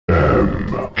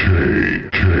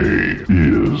MKK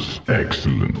is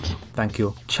excellent. Thank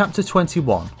you. Chapter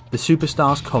 21, The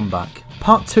Superstars Comeback.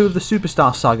 Part 2 of the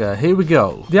Superstar Saga, here we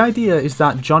go. The idea is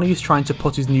that Johnny is trying to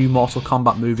put his new Mortal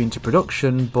Kombat movie into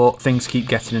production, but things keep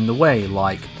getting in the way,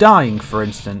 like dying for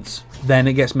instance. Then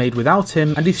it gets made without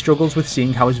him, and he struggles with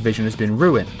seeing how his vision has been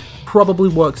ruined. Probably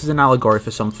works as an allegory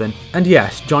for something. And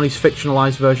yes, Johnny's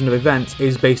fictionalized version of events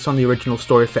is based on the original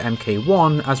story for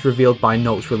MK1 as revealed by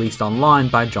notes released online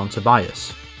by John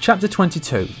Tobias. Chapter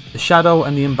 22, The Shadow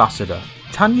and the Ambassador.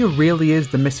 Tanya really is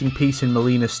the missing piece in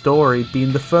Mileena's story,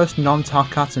 being the first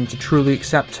non-Tarkatan to truly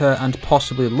accept her and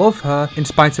possibly love her in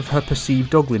spite of her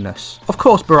perceived ugliness. Of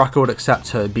course Baraka would accept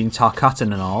her being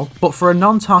Tarkatan and all, but for a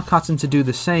non-Tarkatan to do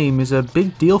the same is a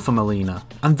big deal for Mileena,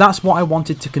 and that's what I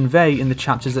wanted to convey in the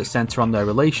chapters that centre on their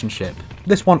relationship.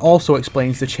 This one also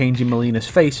explains the change in Mileena's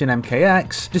face in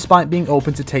MKX, despite being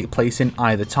open to take place in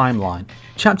either timeline.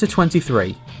 Chapter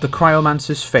 23, The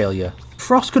Cryomancer's Failure.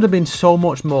 Frost could have been so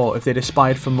much more if they'd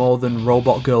aspired for more than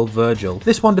Robot Girl Virgil.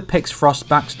 This one depicts Frost's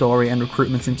backstory and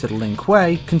recruitment into the Lin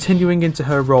Kuei, continuing into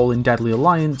her role in Deadly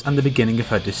Alliance and the beginning of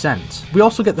her descent. We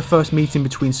also get the first meeting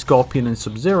between Scorpion and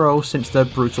Sub-Zero since their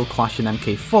brutal clash in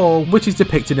MK4, which is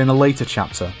depicted in a later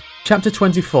chapter. Chapter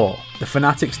 24, The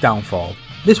Fanatic's Downfall.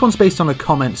 This one's based on a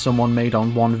comment someone made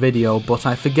on one video, but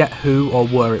I forget who or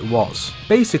where it was.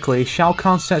 Basically, Shao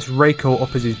Kahn sets Reiko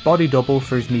up as his body double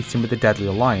for his meeting with the Deadly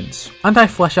Alliance, and I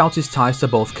flesh out his ties to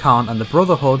both Kahn and the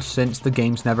Brotherhood since the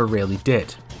games never really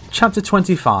did. Chapter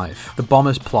 25, The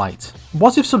Bomber's Plight.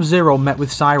 What if Sub-Zero met with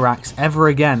Cyrax ever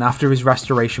again after his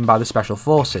restoration by the Special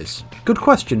Forces? Good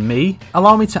question, me.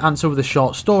 Allow me to answer with a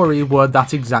short story where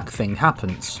that exact thing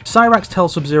happens. Cyrax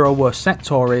tells Sub-Zero where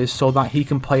Sector is so that he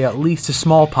can play at least a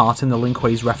small part in the Lin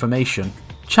Kuei's reformation.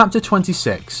 Chapter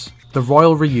 26, The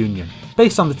Royal Reunion.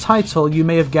 Based on the title, you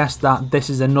may have guessed that this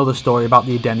is another story about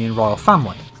the Edenian royal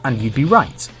family. And you'd be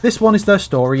right. This one is their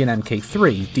story in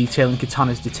MK3, detailing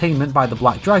Kitana's detainment by the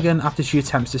Black Dragon after she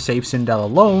attempts to save Sindel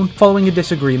alone, following a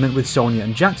disagreement with Sonya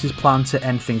and Jax's plan to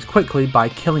end things quickly by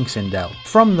killing Sindel.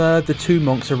 From there, the two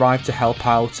monks arrive to help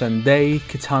out, and they,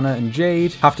 Kitana and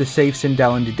Jade, have to save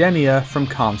Sindel and Edenia from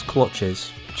Khan's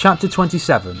clutches. Chapter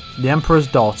 27, The Emperor's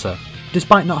Daughter.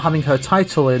 Despite not having her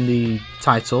title in the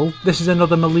title, this is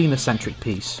another Mileena-centric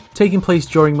piece. Taking place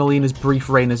during Mileena's brief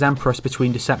reign as Empress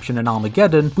between Deception and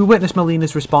Armageddon, we witness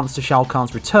Mileena's response to Shao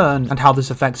Kahn's return and how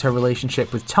this affects her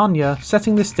relationship with Tanya,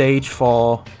 setting the stage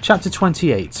for Chapter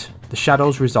 28, The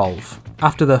Shadows Resolve.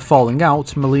 After their falling out,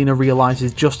 Mileena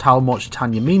realises just how much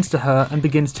Tanya means to her and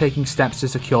begins taking steps to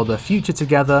secure their future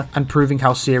together and proving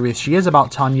how serious she is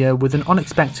about Tanya with an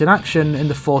unexpected action in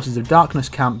the Forces of Darkness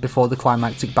camp before the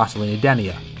climactic battle in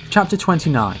Edenia. Chapter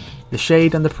 29, The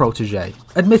Shade and the Protégé.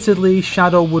 Admittedly,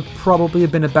 Shadow would probably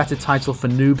have been a better title for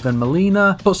Noob than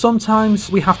Mileena, but sometimes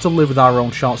we have to live with our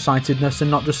own short-sightedness and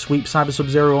not just sweep Cyber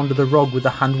Sub-Zero under the rug with a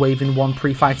hand-waving one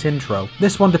pre-fight intro.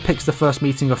 This one depicts the first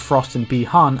meeting of Frost and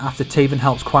Bi-Han after Taven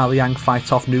helps Kuai Liang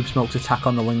fight off Noob Smoke's attack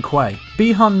on the Lin Kuei.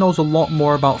 Bi-Han knows a lot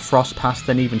more about Frost's past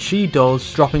than even she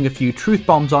does, dropping a few truth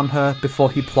bombs on her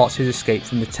before he plots his escape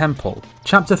from the temple.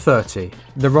 Chapter 30,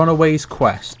 The Runaway's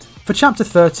Quest. For Chapter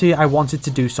 30, I wanted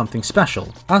to do something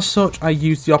special. As such, I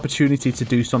used the opportunity to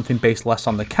do something based less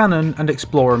on the canon and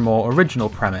explore a more original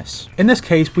premise. In this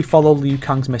case, we follow Liu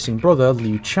Kang's missing brother,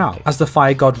 Liu Chao, as the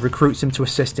Fire God recruits him to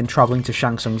assist in travelling to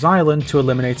Shang Tsung's island to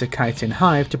eliminate a chitin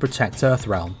hive to protect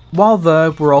Earthrealm. While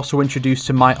there, we're also introduced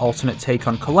to my alternate take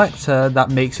on Collector that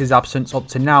makes his absence up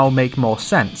to now make more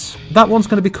sense. That one's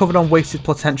going to be covered on Wasted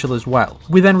Potential as well.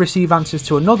 We then receive answers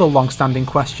to another long-standing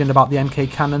question about the MK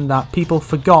canon that people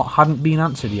forgot hadn't been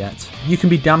answered yet. You can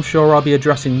be damn sure I'll be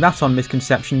addressing that on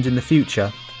Misconceptions in the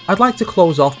future. I'd like to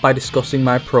close off by discussing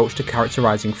my approach to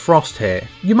characterising Frost here.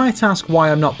 You might ask why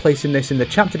I'm not placing this in the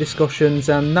chapter discussions,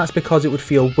 and that's because it would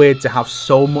feel weird to have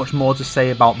so much more to say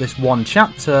about this one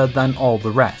chapter than all the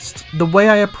rest. The way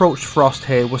I approached Frost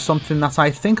here was something that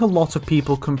I think a lot of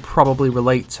people can probably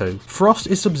relate to. Frost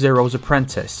is Sub-Zero's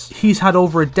apprentice. He's had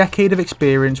over a decade of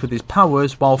experience with his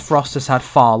powers, while Frost has had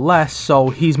far less, so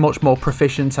he's much more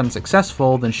proficient and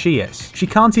successful than she is. She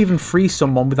can't even freeze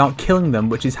someone without killing them,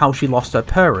 which is how she lost her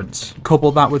parents.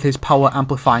 Couple that with his power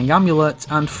amplifying amulet,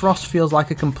 and Frost feels like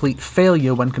a complete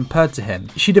failure when compared to him.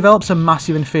 She develops a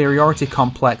massive inferiority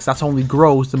complex that only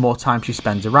grows the more time she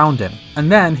spends around him.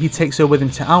 And then he takes her with him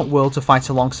to Outworld to fight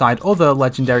alongside other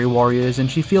legendary warriors,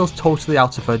 and she feels totally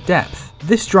out of her depth.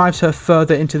 This drives her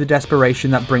further into the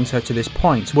desperation that brings her to this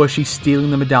point, where she's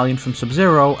stealing the medallion from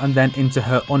Sub-Zero and then into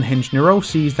her unhinged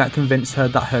neuroses that convince her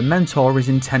that her mentor is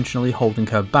intentionally holding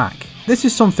her back. This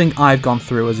is something I've gone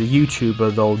through as a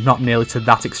YouTuber, though not nearly to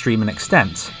that extreme an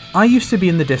extent. I used to be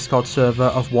in the Discord server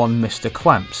of one Mr.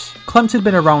 Clemps. Clemps had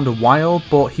been around a while,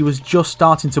 but he was just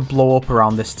starting to blow up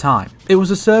around this time. It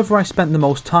was a server I spent the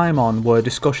most time on where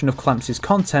discussion of Clemps'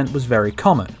 content was very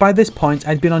common. By this point,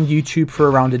 I'd been on YouTube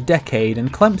for around a decade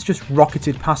and Clemps just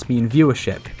rocketed past me in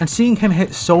viewership. And seeing him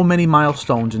hit so many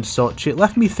milestones and such, it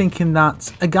left me thinking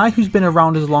that a guy who's been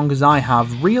around as long as I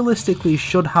have realistically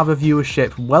should have a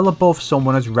viewership well above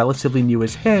someone as relatively new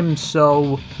as him,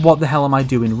 so what the hell am I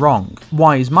doing wrong?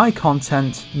 Why is my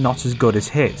content not as good as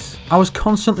his? I was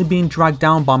constantly being dragged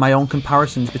down by my own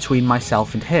comparisons between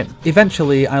myself and him.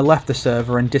 Eventually, I left the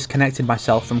server and disconnected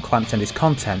myself from Clemps and his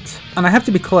content. And I have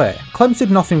to be clear, Clemps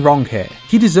did nothing wrong here.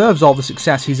 He deserves all the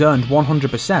success he's earned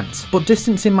 100%, but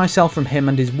distancing myself from him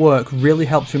and his work really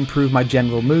helped to improve my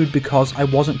general mood because I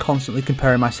wasn't constantly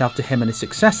comparing myself to him and his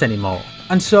success anymore.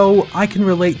 And so, I can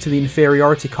relate to the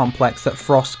inferiority complex that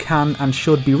Frost can and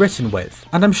should be written with.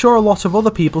 And I'm sure a lot of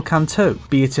other people can too.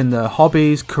 Be it in their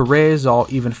hobbies, careers, or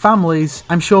even families,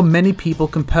 I'm sure many people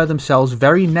compare themselves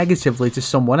very negatively to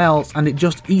someone else and it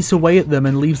just eats away at them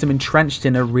and leaves them entrenched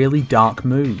in a really dark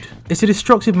mood. It's a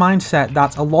destructive mindset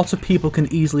that a lot of people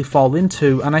can easily fall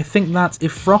into, and I think that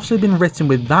if Frost had been written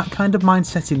with that kind of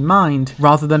mindset in mind,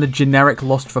 rather than a generic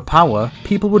lust for power,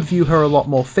 people would view her a lot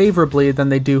more favourably than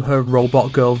they do her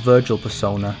robot girl Virgil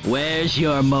persona. Where's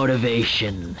your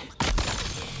motivation?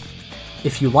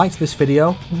 If you liked this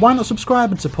video, why not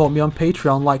subscribe and support me on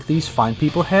Patreon like these fine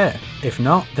people here? If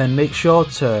not, then make sure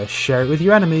to share it with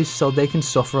your enemies so they can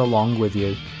suffer along with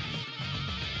you.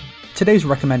 Today's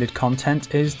recommended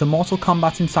content is the Mortal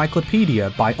Kombat Encyclopedia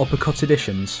by Uppercut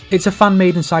Editions. It's a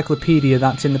fan-made encyclopedia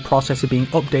that's in the process of being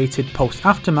updated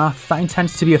post-Aftermath that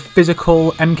intends to be a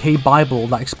physical MK Bible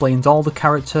that explains all the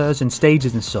characters and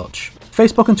stages and such.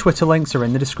 Facebook and Twitter links are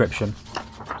in the description.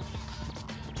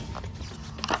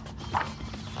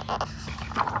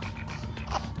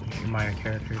 Your minor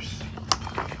characters,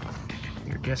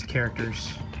 your guest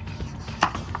characters,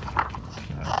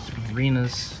 some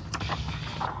arenas,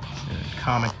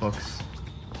 comic books,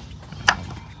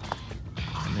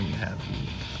 and then you have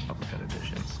the Uppercut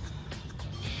Edition.